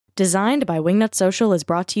Designed by Wingnut Social is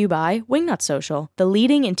brought to you by Wingnut Social, the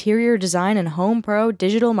leading interior design and home pro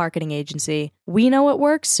digital marketing agency. We know it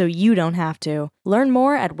works, so you don't have to. Learn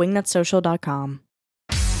more at wingnutsocial.com.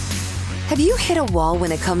 Have you hit a wall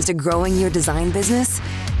when it comes to growing your design business?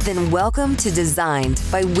 Then welcome to Designed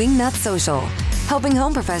by Wingnut Social, helping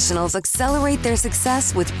home professionals accelerate their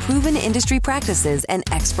success with proven industry practices and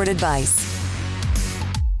expert advice.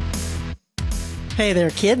 Hey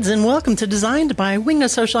there, kids, and welcome to Designed by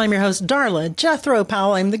Wingnut Social. I'm your host, Darla Jethro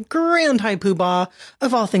Powell. I'm the grand high poobah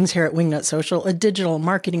of all things here at Wingnut Social, a digital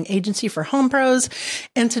marketing agency for home pros.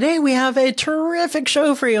 And today we have a terrific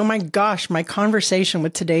show for you. Oh my gosh, my conversation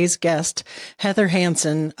with today's guest, Heather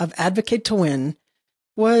Hansen of Advocate to Win,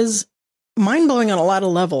 was mind-blowing on a lot of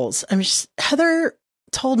levels. Heather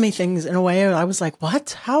told me things in a way I was like,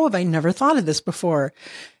 what? How have I never thought of this before?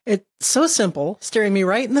 It's so simple, staring me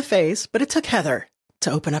right in the face, but it took Heather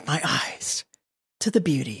to open up my eyes to the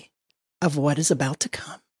beauty of what is about to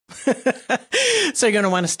come. So you're going to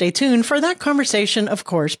want to stay tuned for that conversation, of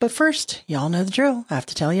course. But first, y'all know the drill. I have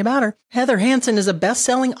to tell you about her. Heather Hansen is a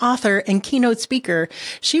best-selling author and keynote speaker.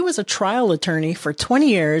 She was a trial attorney for 20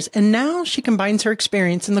 years, and now she combines her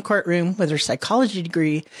experience in the courtroom with her psychology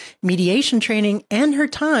degree, mediation training, and her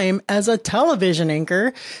time as a television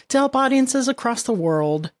anchor to help audiences across the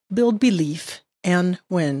world build belief and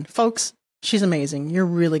win. Folks, she's amazing. You're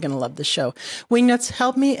really going to love this show. Wingnuts,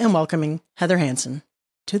 help me in welcoming Heather Hansen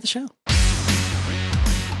to the show.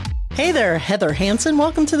 Hey there, Heather Hansen.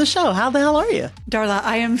 Welcome to the show. How the hell are you? Darla,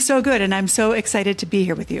 I am so good, and I'm so excited to be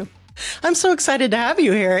here with you. I'm so excited to have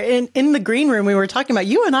you here. In the green room, we were talking about,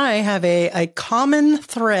 you and I have a common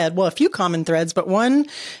thread, well, a few common threads, but one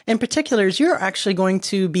in particular is you're actually going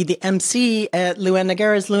to be the MC at Luann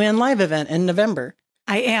Nagara's Luann Live event in November.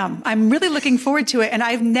 I am. I'm really looking forward to it. And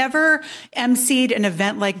I've never emceed an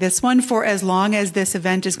event like this one for as long as this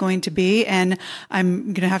event is going to be. And I'm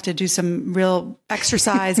going to have to do some real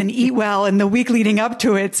exercise and eat well in the week leading up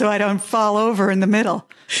to it so I don't fall over in the middle.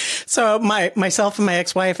 So myself and my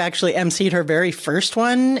ex-wife actually emceed her very first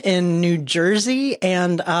one in New Jersey.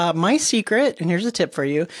 And my secret, and here's a tip for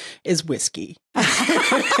you, is whiskey.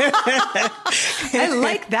 I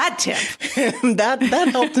like that tip. That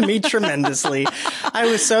helped me tremendously. I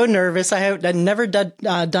was so nervous. I'd never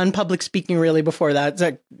done public speaking really before that. It's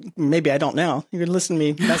like, maybe I don't now. You can listen to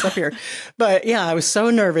me mess up here. But yeah, I was so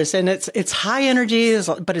nervous, and it's high energy,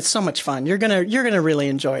 but it's so much fun. You're gonna really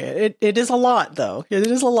enjoy it. It is a lot though. It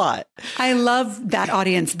is a lot. I love that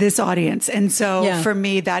audience, this audience. And so for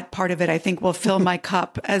me, that part of it, I think will fill my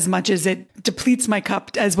cup as much as it depletes my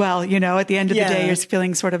cup as well. You know, at the end of the day, you're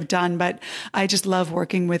feeling sort of done, but I just love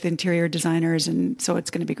working with interior designers. And so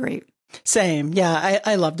it's going to be great. Same. Yeah.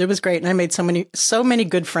 I loved it. It was great. And I made so many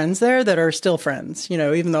good friends there that are still friends, you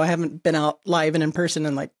know, even though I haven't been out live and in person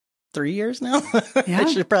in like 3 years now. Yeah. I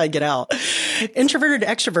should probably get out. Introverted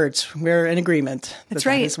extroverts, we're in agreement. That's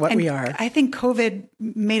right. That is what we are. I think COVID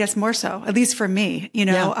made us more so, at least for me. You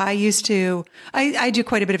know, I do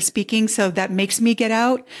quite a bit of speaking, so that makes me get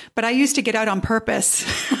out. But I used to get out on purpose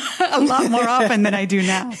a lot more often than I do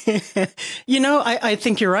now. You know, I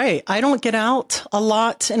think you're right. I don't get out a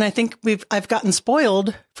lot. And I think I've gotten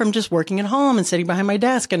spoiled from just working at home and sitting behind my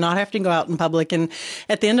desk and not having to go out in public. And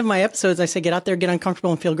at the end of my episodes, I say, get out there, get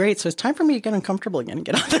uncomfortable, and feel great. So it's time for me to get uncomfortable again and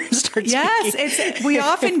get out there and start speaking. We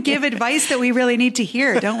often give advice that we really need to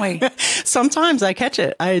hear, don't we? Sometimes I catch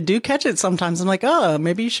it. I do catch it sometimes. I'm like, oh,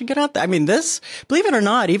 maybe you should get out there. I mean, believe it or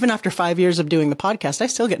not, even after 5 years of doing the podcast, I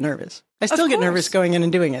still get nervous. I still get nervous going in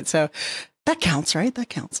and doing it. So that counts, right? That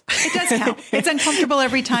counts. It does count. It's uncomfortable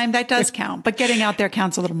every time. That does count. But getting out there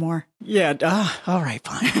counts a little more. Yeah. All right,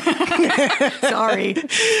 fine. Sorry.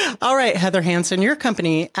 All right, Heather Hansen, your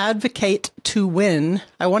company, Advocate to Win.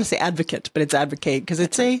 I want to say advocate, but it's advocate because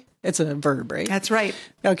it's a verb, right? That's right.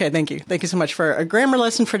 Okay, thank you. Thank you so much for a grammar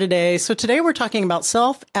lesson for today. So today we're talking about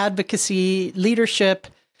self-advocacy, leadership,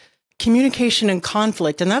 communication, and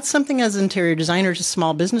conflict. And that's something as interior designers, as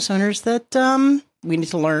small business owners that we need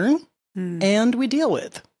to learn and we deal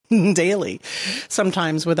with daily.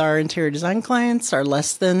 Sometimes with our interior design clients, our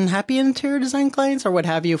less than happy interior design clients, or what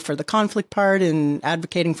have you, for the conflict part and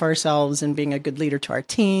advocating for ourselves and being a good leader to our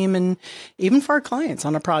team and even for our clients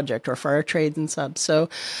on a project or for our trades and subs. So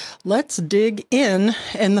let's dig in.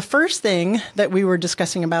 And the first thing that we were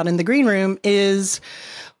discussing about in the green room is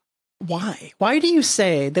why? Why do you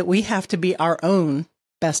say that we have to be our own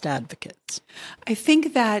best advocates? I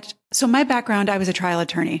think that, so my background, I was a trial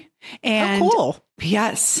attorney. And cool.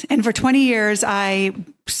 Yes. And for 20 years, I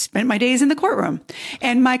spent my days in the courtroom.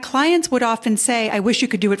 And my clients would often say, I wish you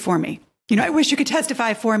could do it for me. I wish you could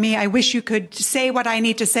testify for me. I wish you could say what I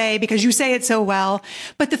need to say because you say it so well.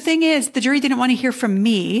 But the thing is, the jury didn't want to hear from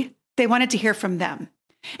me. They wanted to hear from them.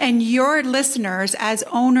 And your listeners, as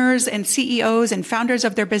owners and CEOs and founders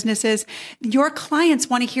of their businesses, your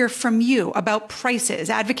clients want to hear from you about prices.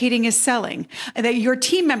 Advocating is selling. That your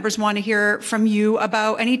team members want to hear from you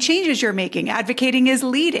about any changes you're making. Advocating is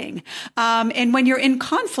leading. And when you're in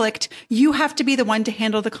conflict, you have to be the one to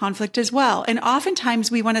handle the conflict as well. And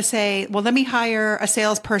oftentimes we want to say, well, let me hire a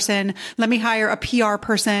salesperson. Let me hire a PR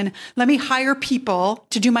person. Let me hire people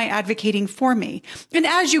to do my advocating for me. And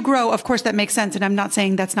as you grow, of course, that makes sense. And I'm not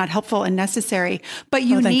saying that's not helpful and necessary, but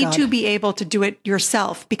you need to be able to do it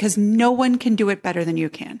yourself because no one can do it better than you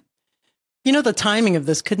can. The timing of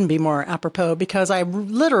this couldn't be more apropos because I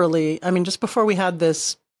literally, just before we had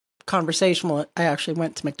this conversation, well, I actually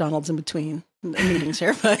went to McDonald's in between meetings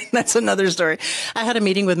here, but that's another story. I had a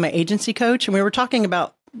meeting with my agency coach and we were talking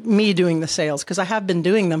about me doing the sales because I have been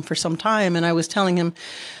doing them for some time. And I was telling him,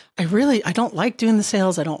 I don't like doing the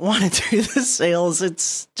sales. I don't want to do the sales.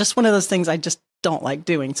 It's just one of those things I just don't like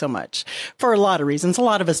doing so much for a lot of reasons. A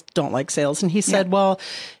lot of us don't like sales. And he said, well,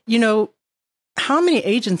 how many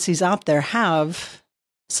agencies out there have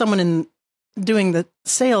someone in doing the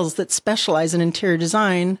sales that specialize in interior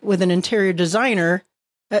design with an interior designer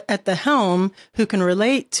at the helm who can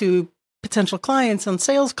relate to potential clients on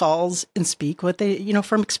sales calls and speak what they,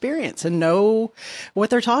 from experience and know what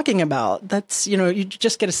they're talking about. That's, you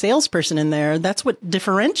just get a salesperson in there. That's what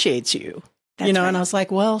differentiates you, right. And I was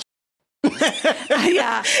like, well,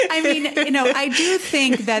 yeah. I do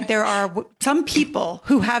think that there are some people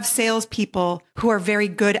who have salespeople who are very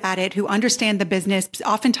good at it, who understand the business.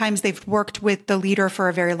 Oftentimes they've worked with the leader for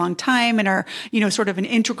a very long time and are, sort of an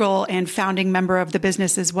integral and founding member of the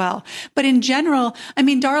business as well. But in general,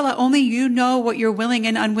 Darla, only you know what you're willing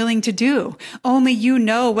and unwilling to do. Only you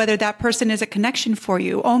know whether that person is a connection for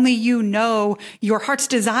you. Only you know your heart's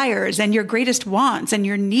desires and your greatest wants and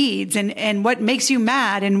your needs and what makes you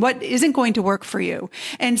mad and what isn't going to work for you.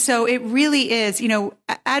 And so it really is,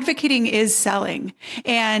 advocating is selling,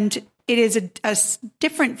 and it is a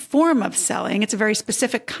different form of selling. It's a very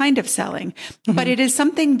specific kind of selling, but it is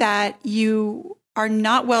something that you are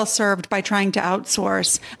not well served by trying to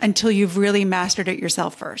outsource until you've really mastered it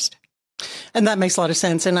yourself first. And that makes a lot of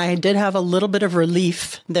sense. And I did have a little bit of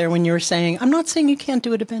relief there when you were saying, I'm not saying you can't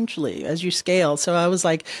do it eventually as you scale. So I was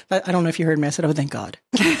like, I don't know if you heard me. I said, oh, thank God.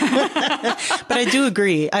 But I do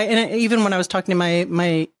agree. And even when I was talking to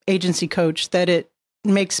my agency coach, that it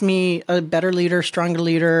makes me a better leader, stronger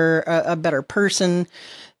leader, a better person,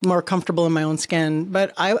 more comfortable in my own skin.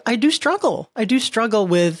 But I do struggle. I do struggle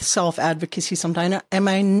with self-advocacy sometimes.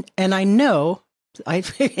 And I know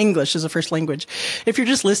English is a first language. If you're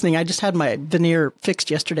just listening, I just had my veneer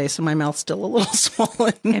fixed yesterday, so my mouth's still a little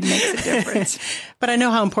swollen. It makes a difference. But I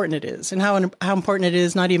know how important it is, and how important it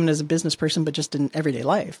is, not even as a business person, but just in everyday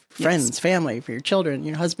life, friends, family, for your children,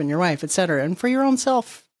 your husband, your wife, etc., and for your own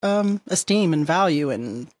self esteem and value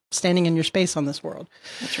and standing in your space on this world.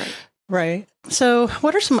 That's right. Right. So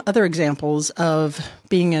what are some other examples of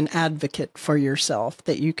being an advocate for yourself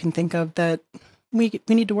that you can think of that we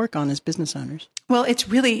need to work on as business owners? Well, it's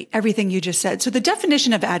really everything you just said. So the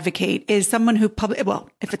definition of advocate is someone who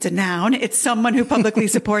if it's a noun, it's someone who publicly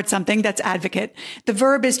supports something. That's advocate. The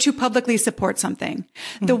verb is to publicly support something.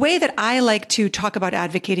 Mm-hmm. The way that I like to talk about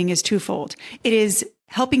advocating is twofold. It is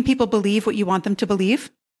helping people believe what you want them to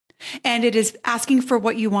believe, and it is asking for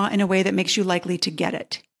what you want in a way that makes you likely to get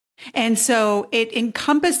it. And so it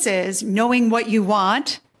encompasses knowing what you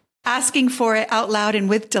want, asking for it out loud and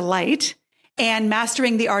with delight, and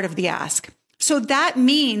mastering the art of the ask. So that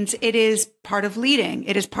means it is part of leading.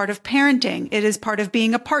 It is part of parenting. It is part of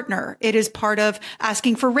being a partner. It is part of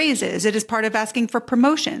asking for raises. It is part of asking for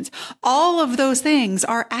promotions. All of those things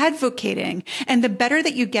are advocating. And the better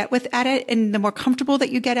that you get at it and the more comfortable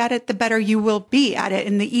that you get at it, the better you will be at it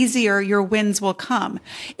and the easier your wins will come.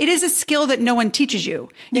 It is a skill that no one teaches you.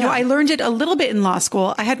 You know, I learned it a little bit in law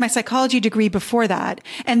school. I had my psychology degree before that.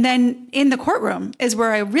 And then in the courtroom is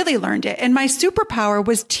where I really learned it. And my superpower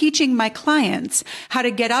was teaching my clients how to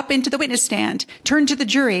get up into the witness stand, turn to the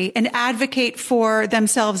jury, and advocate for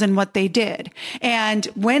themselves and what they did. And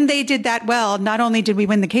when they did that well, not only did we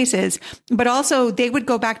win the cases, but also they would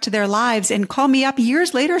go back to their lives and call me up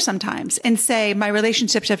years later sometimes and say, my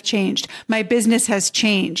relationships have changed. My business has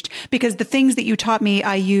changed because the things that you taught me,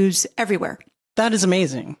 I use everywhere. That is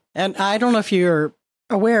amazing. And I don't know if you're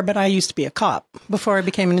aware, but I used to be a cop before I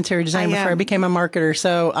became an interior designer, before I became a marketer.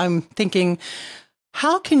 So I'm thinking,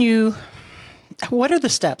 how can you what are the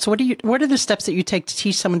steps? What are the steps that you take to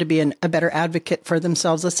teach someone to be a better advocate for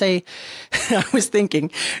themselves? Let's say, I was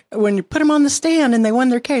thinking, when you put them on the stand and they won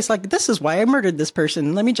their case, like, this is why I murdered this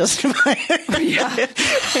person. Let me justify it. Yeah.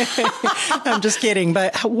 I'm just kidding.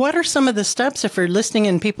 But what are some of the steps if you're listening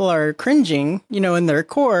and people are cringing, in their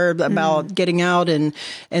core about getting out and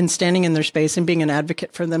standing in their space and being an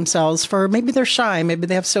advocate for themselves, for maybe they're shy, maybe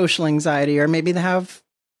they have social anxiety, or maybe they have,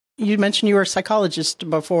 you mentioned you were a psychologist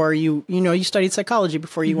before you studied psychology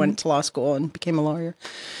before you went to law school and became a lawyer.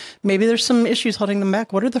 Maybe there's some issues holding them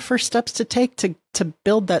back. What are the first steps to take to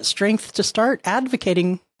build that strength to start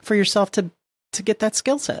advocating for yourself to get that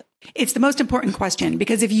skill set? It's the most important question,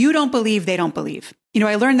 because if you don't believe, they don't believe.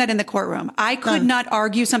 I learned that in the courtroom. I could not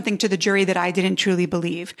argue something to the jury that I didn't truly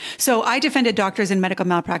believe. So I defended doctors in medical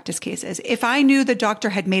malpractice cases. If I knew the doctor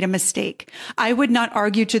had made a mistake, I would not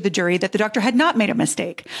argue to the jury that the doctor had not made a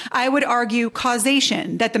mistake. I would argue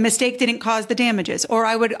causation, that the mistake didn't cause the damages, or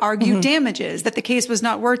I would argue damages, that the case was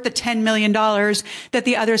not worth the $10 million that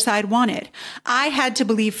the other side wanted. I had to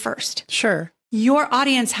believe first. Sure. Your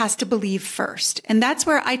audience has to believe first. And that's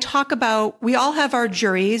where I talk about, we all have our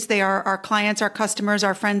juries. They are our clients, our customers,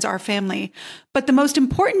 our friends, our family. But the most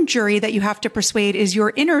important jury that you have to persuade is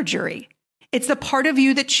your inner jury. It's the part of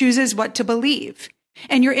you that chooses what to believe.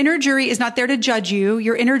 And your inner jury is not there to judge you.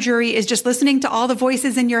 Your inner jury is just listening to all the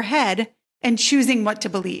voices in your head and choosing what to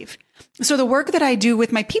believe. So the work that I do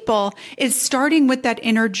with my people is starting with that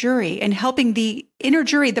inner jury and helping the inner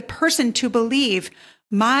jury, the person, to believe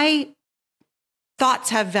my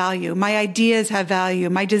thoughts have value. My ideas have value.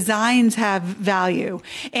 My designs have value.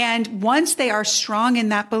 And once they are strong in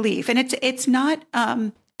that belief, and it's not,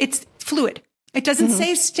 it's fluid. It doesn't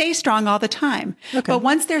say stay strong all the time. Okay. But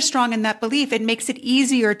once they're strong in that belief, it makes it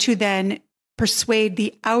easier to then persuade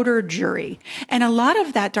the outer jury. And a lot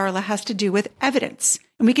of that, Darla, has to do with evidence.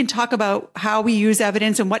 And we can talk about how we use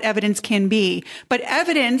evidence and what evidence can be. But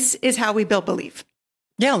evidence is how we build belief.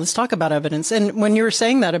 Yeah, let's talk about evidence. And when you were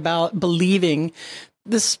saying that about believing,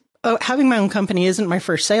 this having my own company isn't my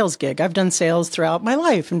first sales gig. I've done sales throughout my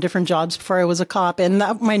life in different jobs before I was a cop. And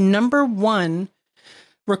my number one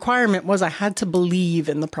requirement was I had to believe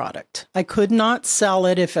in the product. I could not sell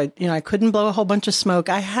it if I couldn't blow a whole bunch of smoke.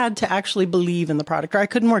 I had to actually believe in the product, or I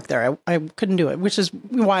couldn't work there. I couldn't do it, which is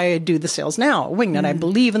why I do the sales now. Wingnut, I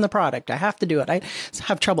believe in the product. I have to do it. I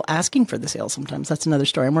have trouble asking for the sales sometimes. That's another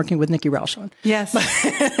story. I'm working with Nikki Rausch on. Yes.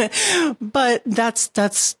 But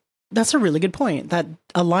that's a really good point. That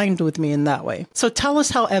aligned with me in that way. So tell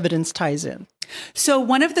us how evidence ties in. So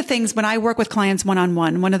one of the things when I work with clients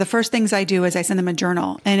one-on-one, one of the first things I do is I send them a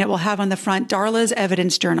journal, and it will have on the front Darla's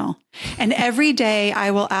evidence journal. And every day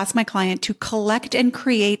I will ask my client to collect and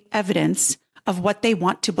create evidence of what they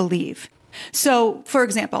want to believe. So, for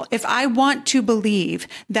example, if I want to believe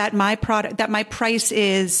that my product, that my price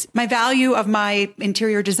is, my value of my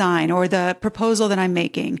interior design or the proposal that I'm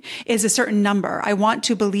making is a certain number, I want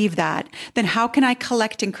to believe that, then how can I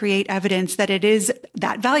collect and create evidence that it is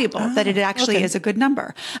that valuable, that it actually is a good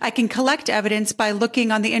number? I can collect evidence by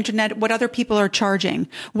looking on the internet what other people are charging,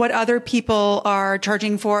 what other people are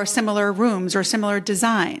charging for similar rooms or similar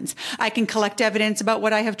designs. I can collect evidence about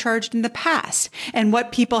what I have charged in the past and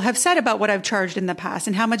what people have said about what I've charged in the past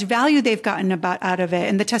and how much value they've gotten out of it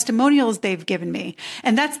and the testimonials they've given me.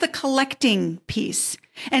 And that's the collecting piece.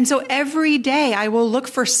 And so every day I will look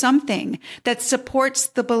for something that supports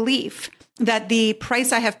the belief that the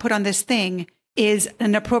price I have put on this thing is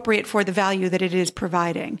appropriate for the value that it is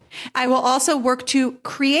providing. I will also work to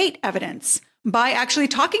create evidence by actually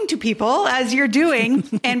talking to people as you're doing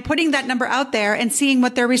and putting that number out there and seeing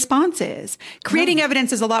what their response is. Creating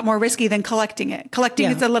evidence is a lot more risky than collecting it.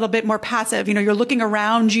 Collecting is a little bit more passive. You're looking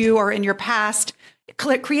around you or in your past.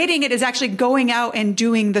 Creating it is actually going out and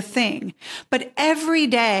doing the thing. But every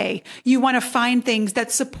day you want to find things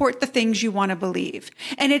that support the things you want to believe.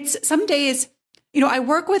 And it's some days, I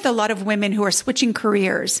work with a lot of women who are switching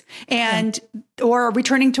careers or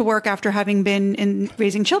returning to work after having been in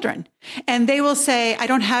raising children. And they will say, I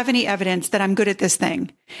don't have any evidence that I'm good at this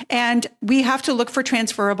thing. And we have to look for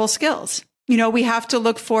transferable skills. We have to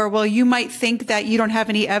look for, well, you might think that you don't have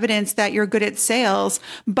any evidence that you're good at sales,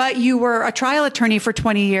 but you were a trial attorney for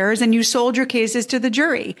 20 years and you sold your cases to the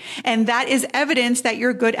jury. And that is evidence that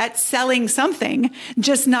you're good at selling something,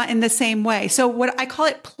 just not in the same way. So what I call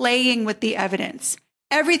it playing with the evidence.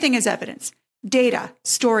 Everything is evidence. Data,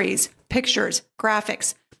 stories, pictures,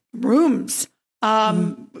 graphics, rooms.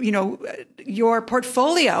 Your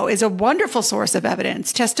portfolio is a wonderful source of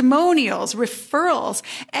evidence, testimonials, referrals,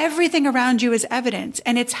 everything around you is evidence.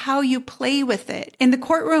 And it's how you play with it. In the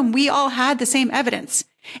courtroom, we all had the same evidence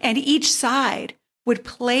and each side would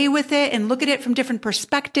play with it and look at it from different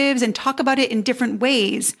perspectives and talk about it in different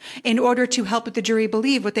ways in order to help the jury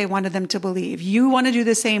believe what they wanted them to believe. You want to do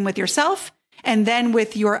the same with yourself and then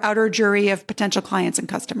with your outer jury of potential clients and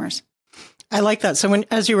customers. I like that. So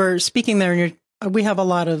as you were speaking there, we have a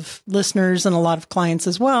lot of listeners and a lot of clients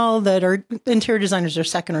as well that are interior designers, their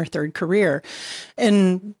second or third career.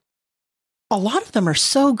 And a lot of them are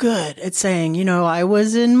so good at saying, I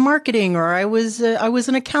was in marketing or I was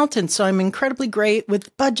an accountant, so I'm incredibly great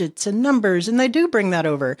with budgets and numbers. And they do bring that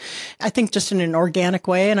over, I think, just in an organic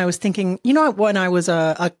way. And I was thinking, when I was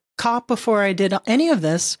a cop before I did any of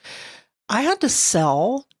this, I had to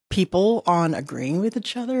sell people on agreeing with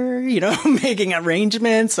each other, making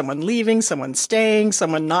arrangements, someone leaving, someone staying,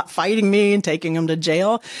 someone not fighting me and taking them to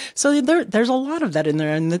jail. So there's a lot of that in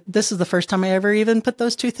there. And this is the first time I ever even put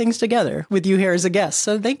those two things together with you here as a guest.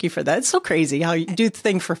 So thank you for that. It's so crazy how you do the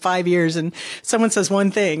thing for 5 years and someone says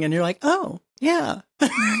one thing and you're like, oh, yeah.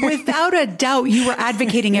 Without a doubt, you were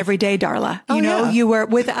advocating every day, Darla. You were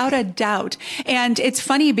without a doubt. And it's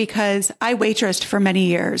funny because I waitressed for many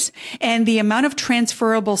years and the amount of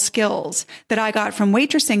transferable skills that I got from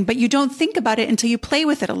waitressing, but you don't think about it until you play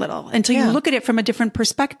with it a little, until you look at it from a different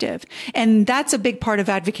perspective. And that's a big part of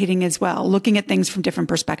advocating as well, looking at things from different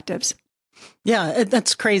perspectives. Yeah,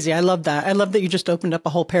 that's crazy. I love that. I love that you just opened up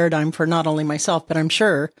a whole paradigm for not only myself, but I'm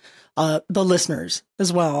sure the listeners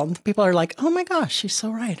as well. People are like, oh my gosh, she's so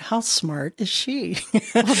right. How smart is she?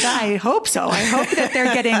 Well, I hope so. I hope that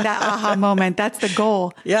they're getting that aha moment. That's the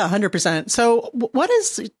goal. Yeah, 100%. So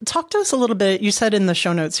talk to us a little bit. You said in the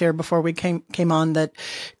show notes here before we came on that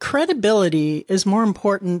credibility is more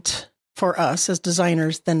important for us as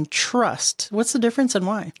designers than trust. What's the difference and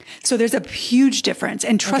why? So there's a huge difference,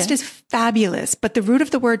 and trust is fabulous, but the root of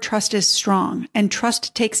the word trust is strong, and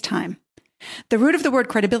trust takes time. The root of the word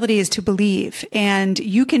credibility is to believe, and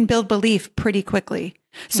you can build belief pretty quickly.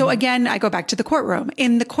 So again, I go back to the courtroom.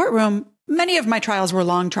 In the courtroom, many of my trials were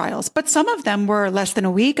long trials, but some of them were less than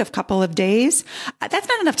a week, a couple of days. That's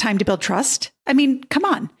not enough time to build trust. I mean, come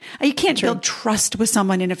on. You can't build trust with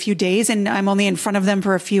someone in a few days and I'm only in front of them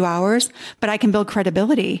for a few hours, but I can build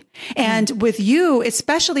credibility. And with you,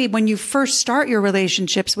 especially when you first start your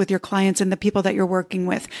relationships with your clients and the people that you're working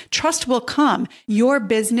with, trust will come. Your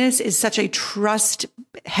business is such a trust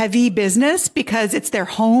heavy business because it's their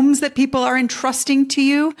homes that people are entrusting to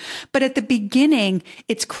you. But at the beginning,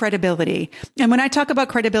 it's credibility. And when I talk about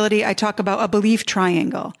credibility, I talk about a belief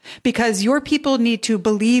triangle because your people need to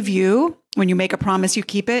believe you. When you make a promise, you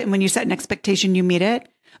keep it. And when you set an expectation, you meet it.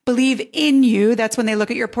 Believe in you. That's when they look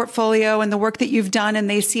at your portfolio and the work that you've done and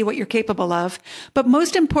they see what you're capable of. But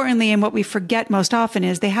most importantly, and what we forget most often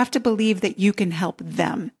is they have to believe that you can help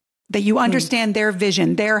them, that you understand their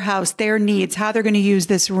vision, their house, their needs, how they're going to use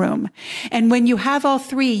this room. And when you have all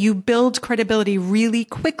three, you build credibility really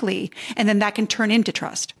quickly. And then that can turn into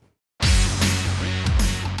trust.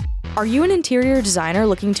 Are you an interior designer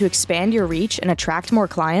looking to expand your reach and attract more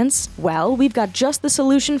clients? Well, we've got just the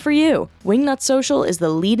solution for you. Wingnut Social is the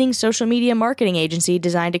leading social media marketing agency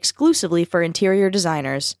designed exclusively for interior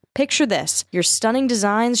designers. Picture this, your stunning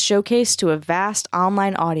designs showcased to a vast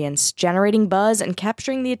online audience, generating buzz and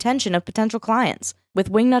capturing the attention of potential clients. With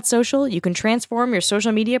Wingnut Social, you can transform your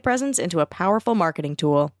social media presence into a powerful marketing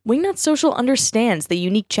tool. Wingnut Social understands the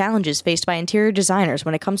unique challenges faced by interior designers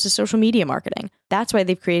when it comes to social media marketing. That's why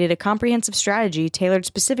they've created a comprehensive strategy tailored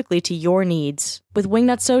specifically to your needs. With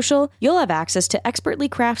Wingnut Social, you'll have access to expertly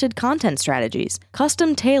crafted content strategies,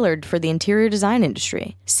 custom tailored for the interior design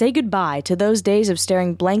industry. Say goodbye to those days of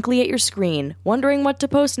staring blankly at your screen, wondering what to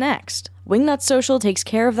post next. Wingnut Social takes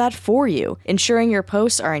care of that for you, ensuring your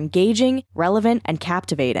posts are engaging, relevant, and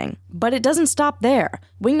captivating. But it doesn't stop there.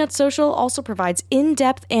 Wingnut Social also provides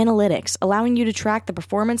in-depth analytics, allowing you to track the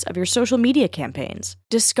performance of your social media campaigns.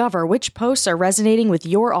 Discover which posts are resonating with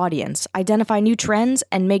your audience, identify new trends,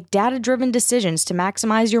 and make data-driven decisions to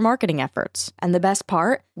maximize your marketing efforts. And the best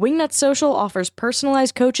part? Wingnut Social offers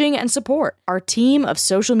personalized coaching and support. Our team of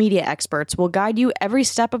social media experts will guide you every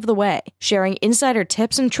step of the way, sharing insider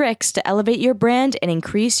tips and tricks to elevate your brand and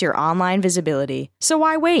increase your online visibility. So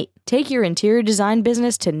why wait? Take your interior design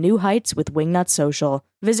business to new heights with Wingnut Social.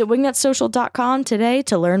 Visit wingnutsocial.com today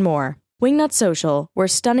to learn more. Wingnut Social, where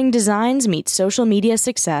stunning designs meet social media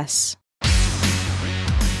success.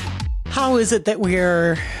 How is it that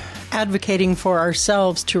we're advocating for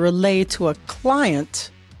ourselves to relay to a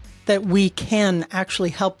client that we can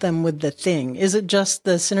actually help them with the thing? Is it just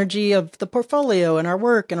the synergy of the portfolio and our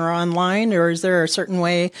work and our online, or is there a certain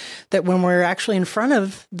way that when we're actually in front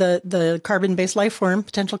of the carbon-based life form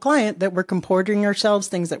potential client that we're comporting ourselves,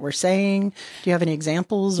 things that we're saying? Do you have any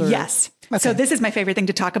examples? Or? Yes. So this is my favorite thing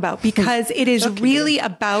to talk about because it is really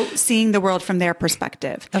about seeing the world from their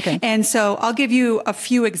perspective. Okay. And so I'll give you a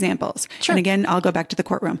few examples. Sure. And again, I'll go back to the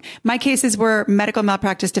courtroom. My cases were medical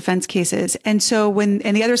malpractice defense cases. And so and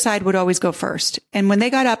the other side would always go first. And when they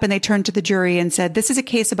got up and they turned to the jury and said, this is a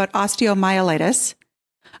case about osteomyelitis,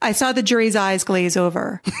 I saw the jury's eyes glaze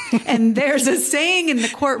over. And there's a saying in the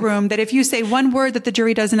courtroom that if you say one word that the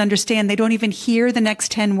jury doesn't understand, they don't even hear the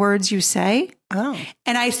next 10 words you say. Oh.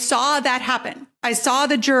 And I saw that happen. I saw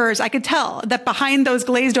the jurors. I could tell that behind those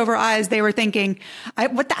glazed over eyes, they were thinking,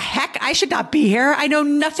 what the heck? I should not be here. I know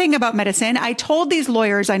nothing about medicine. I told these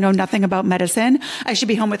lawyers I know nothing about medicine. I should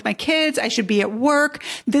be home with my kids. I should be at work.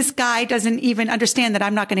 This guy doesn't even understand that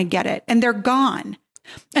I'm not going to get it. And they're gone.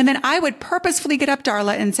 And then I would purposefully get up,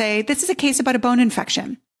 Darla, and say, this is a case about a bone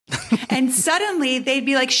infection. And suddenly they'd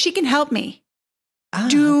be like, she can help me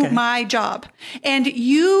do my job. And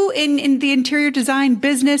you in the interior design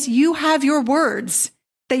business, you have your words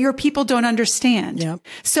that your people don't understand. Yep.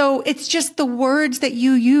 So it's just the words that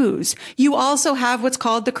you use. You also have what's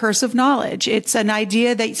called the curse of knowledge. It's an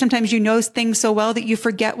idea that sometimes you know things so well that you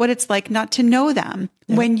forget what it's like not to know them.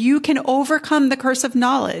 Yep. When you can overcome the curse of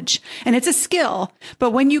knowledge, and it's a skill,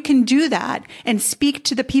 but when you can do that and speak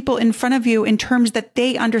to the people in front of you in terms that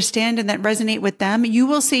they understand and that resonate with them, you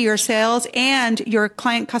will see your sales and your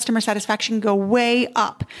client customer satisfaction go way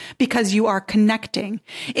up because you are connecting.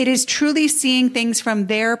 It is truly seeing things from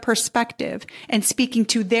their perspective and speaking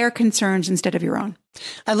to their concerns instead of your own.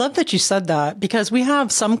 I love that you said that because we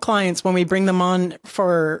have some clients when we bring them on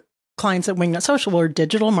for clients at Wingnut Social, we're a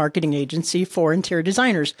digital marketing agency for interior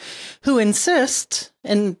designers who insist,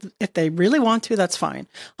 and if they really want to, that's fine,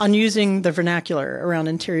 on using the vernacular around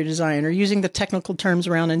interior design or using the technical terms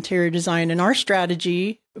around interior design. And our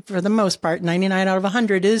strategy, for the most part, 99 out of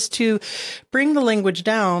 100, is to bring the language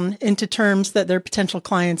down into terms that their potential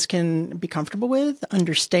clients can be comfortable with,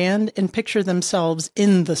 understand, and picture themselves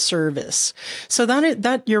in the service. So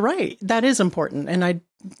that you're right. That is important. And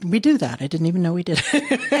we do that. I didn't even know we did.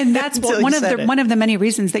 And that's one of the many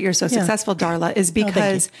reasons that you're so successful, Darla, is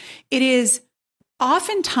because it is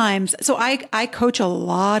oftentimes, so I coach a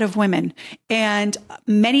lot of women, and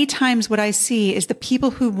many times what I see is the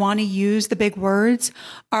people who want to use the big words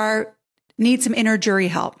need some inner jury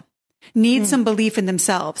help, need some belief in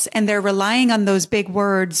themselves. And they're relying on those big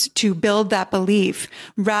words to build that belief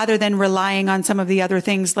rather than relying on some of the other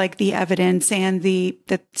things like the evidence and the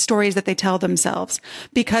stories that they tell themselves,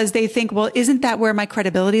 because they think, well, isn't that where my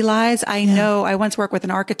credibility lies? I know I once worked with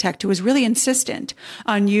an architect who was really insistent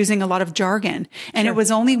on using a lot of jargon. And it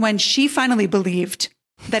was only when she finally believed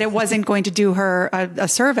that it wasn't going to do her a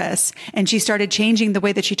service, and she started changing the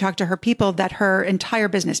way that she talked to her people, that her entire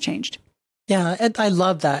business changed. Yeah, I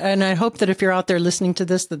love that. And I hope that if you're out there listening to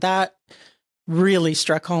this, that really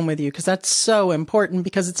struck home with you, because that's so important,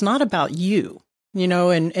 because it's not about you,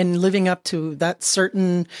 and living up to that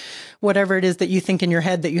certain, whatever it is that you think in your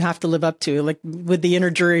head that you have to live up to, like with the inner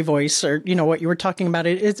jury voice or, what you were talking about.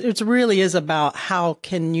 It really is about how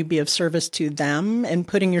can you be of service to them and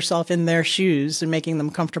putting yourself in their shoes and making them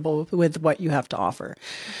comfortable with what you have to offer.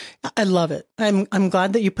 I love it. I'm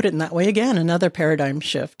glad that you put it in that way. Again, another paradigm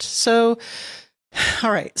shift. So,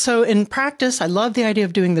 all right. So in practice, I love the idea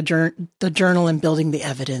of doing the journal and building the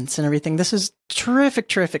evidence and everything. This is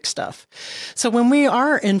terrific stuff. So when we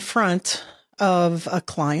are in front of a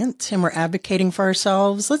client and we're advocating for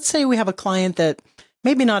ourselves, let's say we have a client that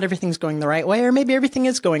maybe not everything's going the right way, or maybe everything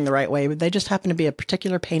is going the right way, but they just happen to be a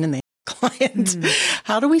particular pain in the client.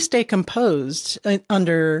 How do we stay composed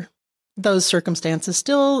under those circumstances,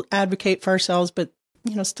 still advocate for ourselves, but,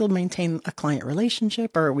 still maintain a client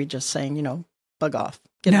relationship? Or are we just saying, bug off?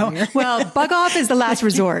 Well, bug off is the last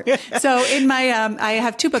resort. So in my, I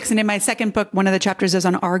have 2 books, and in my second book, one of the chapters is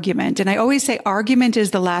on argument. And I always say argument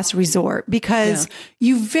is the last resort, because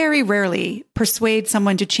you very rarely persuade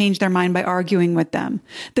someone to change their mind by arguing with them.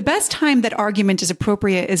 The best time that argument is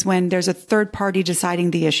appropriate is when there's a third party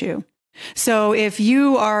deciding the issue. So if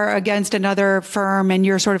you are against another firm and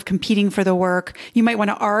you're sort of competing for the work, you might want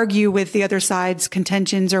to argue with the other side's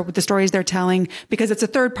contentions or with the stories they're telling, because it's a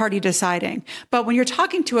third party deciding. But when you're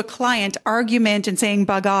talking to a client, argument and saying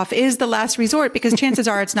bug off is the last resort, because chances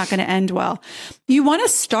are it's not going to end well. You want to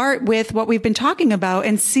start with what we've been talking about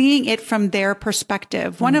and seeing it from their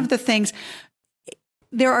perspective. One of the things,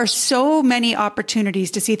 there are so many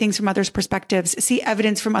opportunities to see things from others' perspectives, see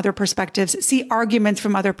evidence from other perspectives, see arguments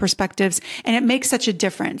from other perspectives, and it makes such a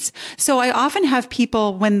difference. So I often have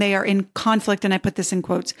people, when they are in conflict, and I put this in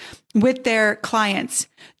quotes, with their clients,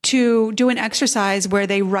 to do an exercise where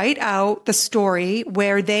they write out the story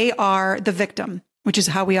where they are the victim. which is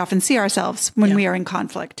how we often see ourselves when we are in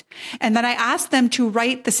conflict. And then I ask them to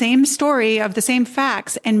write the same story of the same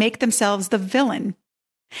facts and make themselves the villain.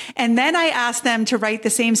 And then I ask them to write the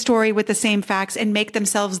same story with the same facts and make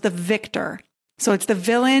themselves the victor. So it's the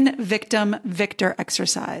villain, victim, victor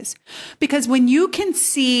exercise. Because when you can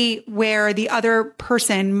see where the other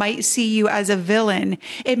person might see you as a villain,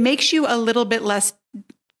 it makes you a little bit less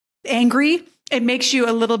angry. It makes you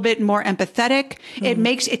a little bit more empathetic.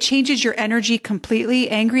 It changes your energy completely.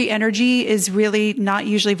 Angry energy is really not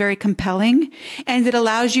usually very compelling. And it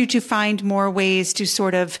allows you to find more ways to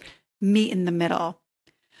sort of meet in the middle.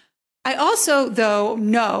 I also, though,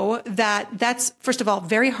 know that that's, first of all,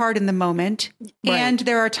 very hard in the moment. Right. And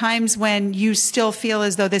there are times when you still feel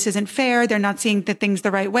as though this isn't fair. They're not seeing the things the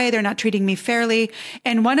right way. They're not treating me fairly.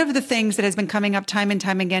 And one of the things that has been coming up time and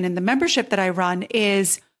time again in the membership that I run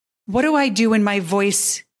is, what do I do when my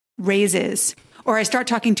voice raises? Or I start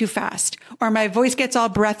talking too fast, or my voice gets all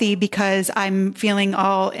breathy because I'm feeling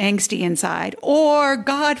all angsty inside, or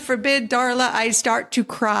God forbid, Darla, I start to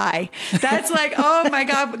cry. That's like, oh my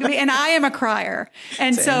God. And I am a crier.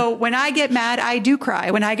 And so when I get mad, I do cry.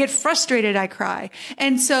 When I get frustrated, I cry.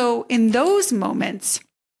 And so in those moments,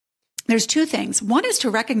 there's two things. One is to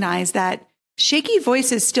recognize that shaky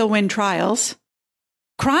voices still win trials.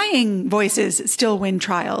 Crying voices still win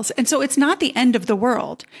trials. And so it's not the end of the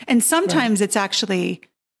world. And sometimes it's actually,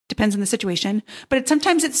 depends on the situation, but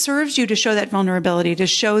sometimes it serves you to show that vulnerability, to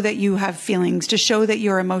show that you have feelings, to show that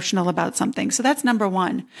you're emotional about something. So that's number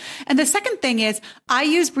one. And the second thing is I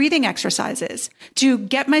use breathing exercises to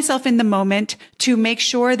get myself in the moment, to make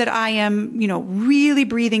sure that I am, really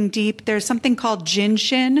breathing deep. There's something called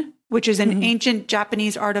Jinshin, which is an ancient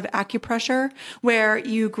Japanese art of acupressure, where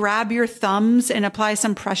you grab your thumbs and apply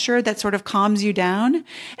some pressure that sort of calms you down.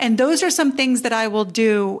 And those are some things that I will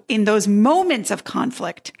do in those moments of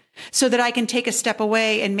conflict so that I can take a step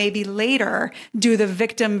away and maybe later do the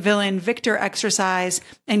victim, villain, victor exercise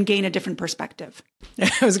and gain a different perspective.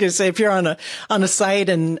 I was going to say, if you're on a site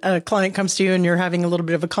and a client comes to you and you're having a little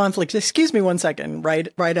bit of a conflict, excuse me 1 second, write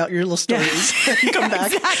out your little stories. Come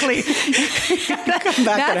back. Exactly. Come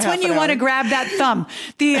back. That's when you want to grab that thumb.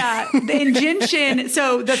 In Jinshin,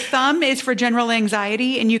 so the thumb is for general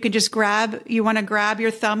anxiety, and you can just you want to grab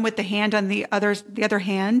your thumb with the hand on the other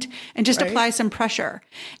hand and just apply some pressure.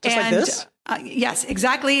 Just like this? Yes,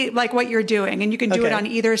 exactly like what you're doing. And you can do it on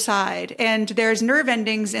either side. And there's nerve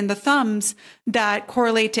endings in the thumbs that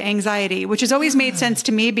correlate to anxiety, which has always made sense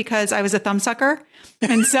to me because I was a thumb sucker.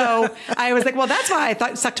 And so I was like, well, that's why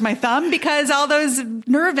I sucked my thumb, because all those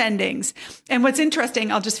nerve endings. And what's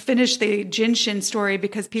interesting, I'll just finish the Jinshin story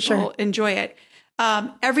because people enjoy it.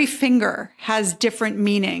 Every finger has different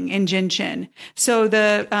meaning in Jinshin. So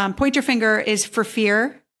the pointer finger is for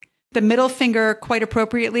fear. The middle finger, quite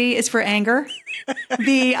appropriately, is for anger.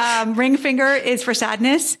 The ring finger is for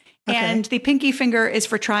sadness. Okay. And the pinky finger is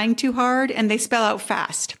for trying too hard, and they spell out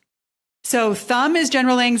fast. So thumb is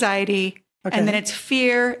general anxiety, and then it's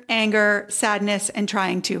fear, anger, sadness, and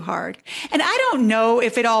trying too hard. And I don't know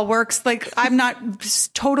if it all works. Like, I'm not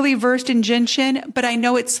totally versed in Jinshin, but I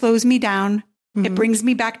know it slows me down. It brings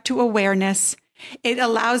me back to awareness. It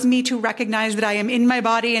allows me to recognize that I am in my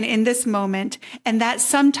body and in this moment, and that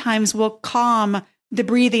sometimes will calm the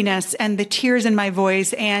breathiness and the tears in my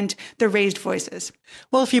voice and the raised voices.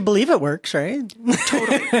 Well, if you believe it works, right?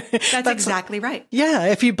 Totally. That's exactly right. Yeah.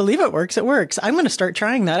 If you believe it works, it works. I'm going to start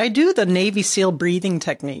trying that. I do the Navy SEAL breathing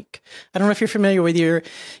technique. I don't know if you're familiar with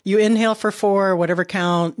you inhale for 4, whatever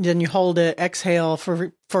count, then you hold it, exhale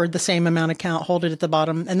for the same amount of count, hold it at the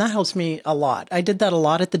bottom. And that helps me a lot. I did that a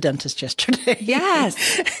lot at the dentist yesterday.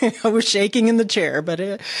 Yes. I was shaking in the chair, but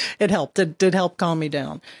it helped. It did help calm me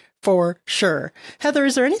down. For sure. Heather,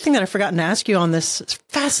 is there anything that I've forgotten to ask you on this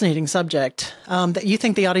fascinating subject that you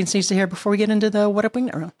think the audience needs to hear before we get into the What Up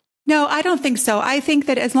Wingnut Round? No, I don't think so. I think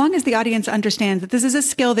that as long as the audience understands that this is a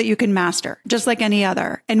skill that you can master, just like any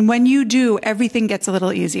other. And when you do, everything gets a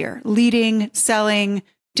little easier. Leading, selling,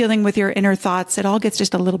 dealing with your inner thoughts, it all gets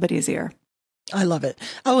just a little bit easier. I love it.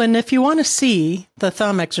 Oh, and if you want to see the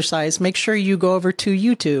thumb exercise, make sure you go over to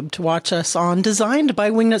YouTube to watch us on Designed by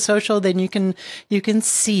Wingnut Social. Then you can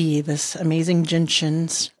see this amazing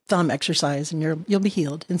Jinshin's thumb exercise, and you'll be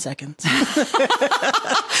healed in seconds.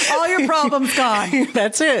 All your problems gone.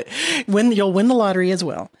 That's it. You'll win the lottery as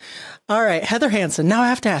well. All right, Heather Hansen. Now I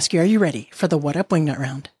have to ask you: are you ready for the What Up Wingnut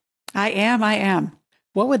Round? I am.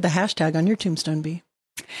 What would the hashtag on your tombstone be?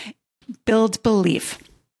 Build belief.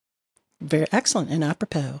 Very excellent and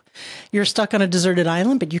apropos. You're stuck on a deserted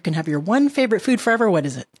island, but you can have your one favorite food forever. What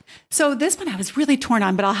is it? So this one I was really torn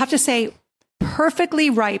on, but I'll have to say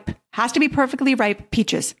perfectly ripe, has to be perfectly ripe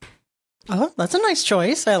peaches. Oh, that's a nice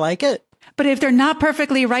choice. I like it. But if they're not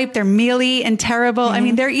perfectly ripe, they're mealy and terrible. I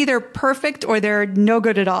mean, they're either perfect or they're no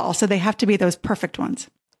good at all. So they have to be those perfect ones.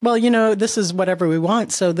 Well, this is whatever we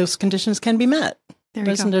want. So those conditions can be met.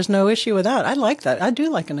 There's no issue with that. I like that. I do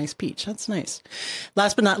like a nice peach. That's nice.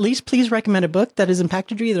 Last but not least, please recommend a book that has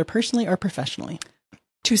impacted you either personally or professionally.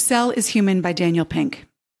 To Sell is Human by Daniel Pink.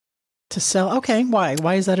 To sell. Okay. Why?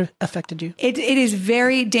 Why has that affected you? It is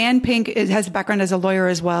Dan Pink has a background as a lawyer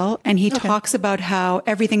as well. And he talks about how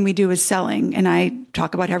everything we do is selling. And I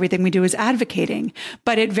talk about how everything we do is advocating.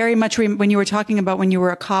 But it very much, when you were talking about when you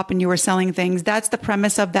were a cop and you were selling things, that's the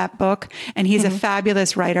premise of that book. And he's a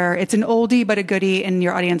fabulous writer. It's an oldie, but a goodie, and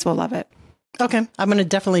your audience will love it. Okay. I'm going to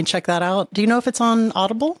definitely check that out. Do you know if it's on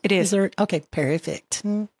Audible? It is. Okay. Perfect.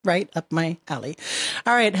 Right up my alley.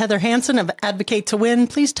 All right. Heather Hansen of Advocate to Win.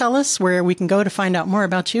 Please tell us where we can go to find out more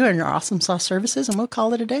about you and your awesome sauce services, and we'll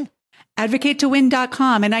call it a day.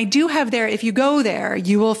 advocatetowin.com. And I do have there, if you go there,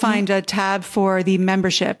 you will find a tab for the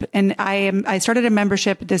membership. And I started a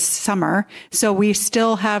membership this summer. So we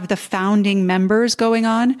still have the founding members going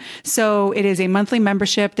on. So it is a monthly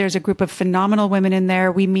membership. There's a group of phenomenal women in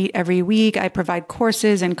there. We meet every week. I provide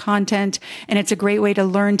courses and content, and it's a great way to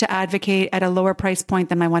learn to advocate at a lower price point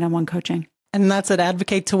than my one-on-one coaching. And that's at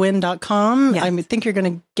advocatetowin.com. Yes. I think you're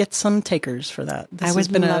going to get some takers for that. This has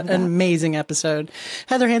been love an amazing episode.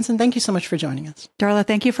 Heather Hansen, thank you so much for joining us. Darla,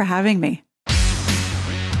 thank you for having me.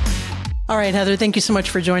 All right, Heather, thank you so much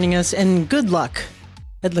for joining us, and good luck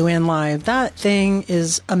at Luann Live. That thing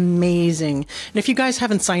is amazing. And if you guys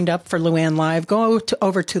haven't signed up for Luann Live, go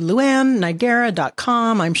over to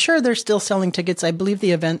luannigera.com. I'm sure they're still selling tickets. I believe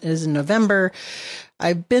the event is in November.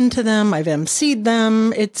 I've been to them. I've emceed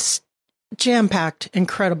them. It's jam-packed,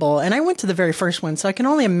 incredible. And I went to the very first one, so I can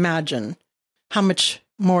only imagine how much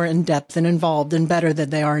more in-depth and involved and better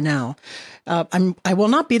that they are now. I will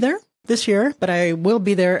not be there this year, but I will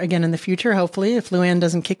be there again in the future, hopefully, if Luann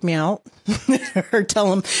doesn't kick me out or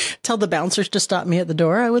tell the bouncers to stop me at the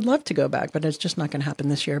door. I would love to go back, but it's just not going to happen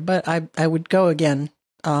this year. But I would go again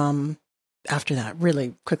after that,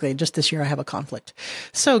 really quickly. Just this year, I have a conflict.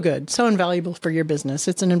 So good. So invaluable for your business.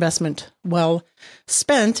 It's an investment well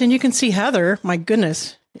spent. And you can see Heather, my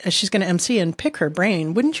goodness, she's going to MC and pick her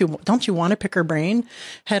brain. Don't you want to pick her brain?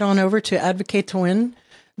 Head on over to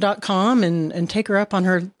advocatetowin.com and take her up on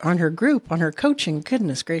her group, on her coaching.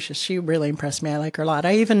 Goodness gracious. She really impressed me. I like her a lot.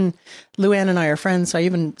 Luann and I are friends. So I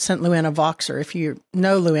even sent Luann a Voxer. If you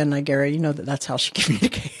know Luann Nigera, you know that's how she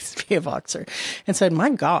communicates via Voxer, and said, my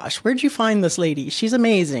gosh, where'd you find this lady? She's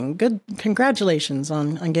amazing. Good. Congratulations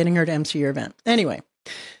on getting her to MC your event. Anyway,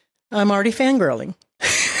 I'm already fangirling.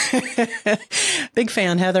 Big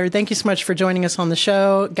fan, Heather. Thank you so much for joining us on the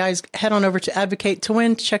show. Guys, head on over to Advocate to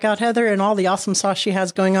Win to check out Heather and all the awesome sauce she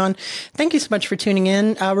has going on. Thank you so much for tuning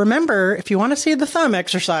in. Remember, if you want to see the thumb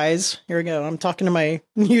exercise, here we go. I'm talking to my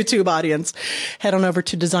YouTube audience. Head on over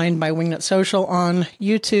to Designed by Wingnut Social on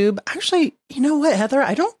YouTube. Actually, you know what, Heather?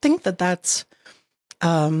 I don't think that's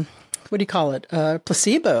what do you call it?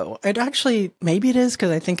 Placebo. It actually, maybe it is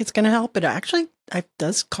because I think it's going to help, but it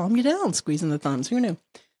does calm you down, squeezing the thumbs. Who knew?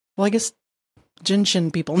 Well, I guess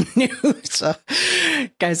Jinshin people knew. So,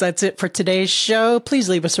 guys, that's it for today's show. Please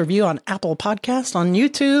leave us a review on Apple Podcast, on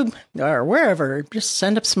YouTube, or wherever. Just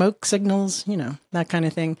send up smoke signals, that kind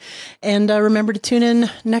of thing. And remember to tune in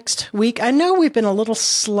next week. I know we've been a little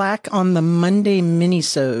slack on the Monday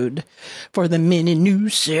mini-sode for the mini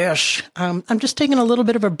news sesh. I'm just taking a little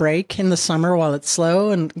bit of a break in the summer while it's slow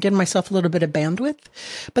and getting myself a little bit of bandwidth.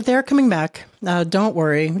 But they're coming back. Don't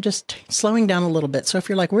worry. I'm just slowing down a little bit. So if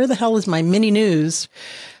you're like, where the hell is my mini news?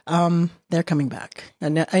 They're coming back.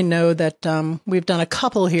 And I know that we've done a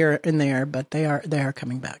couple here and there, but they are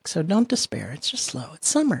coming back. So don't despair. It's just slow. It's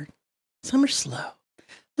summer. Summer's slow.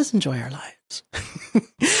 Let's enjoy our lives.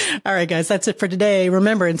 All right, guys, that's it for today.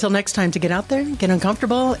 Remember, until next time, to get out there, get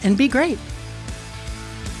uncomfortable, and be great.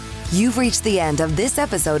 You've reached the end of this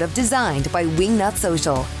episode of Designed by Wingnut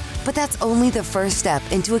Social. But that's only the first step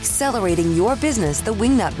into accelerating your business the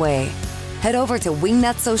Wingnut way. Head over to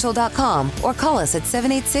wingnutsocial.com or call us at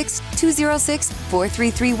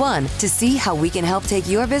 786-206-4331 to see how we can help take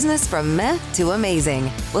your business from meh to amazing.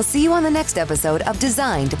 We'll see you on the next episode of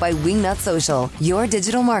Designed by Wingnut Social, your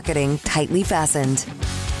digital marketing tightly fastened.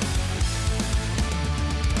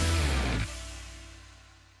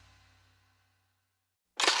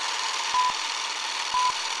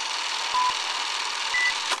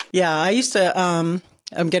 Yeah, I used to,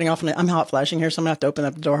 I'm getting off, I'm hot flashing here, so I'm going to have to open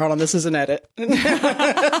up the door. Hold on, this is an edit.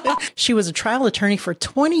 She was a trial attorney for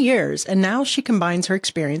 20 years, and now she combines her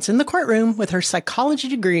experience in the courtroom with her psychology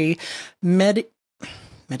degree,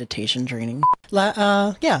 meditation training.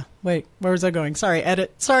 Yeah. Wait, where was I going? Sorry,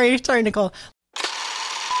 edit. Sorry, Nicole.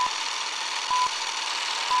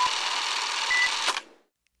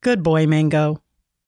 Good boy, Mango.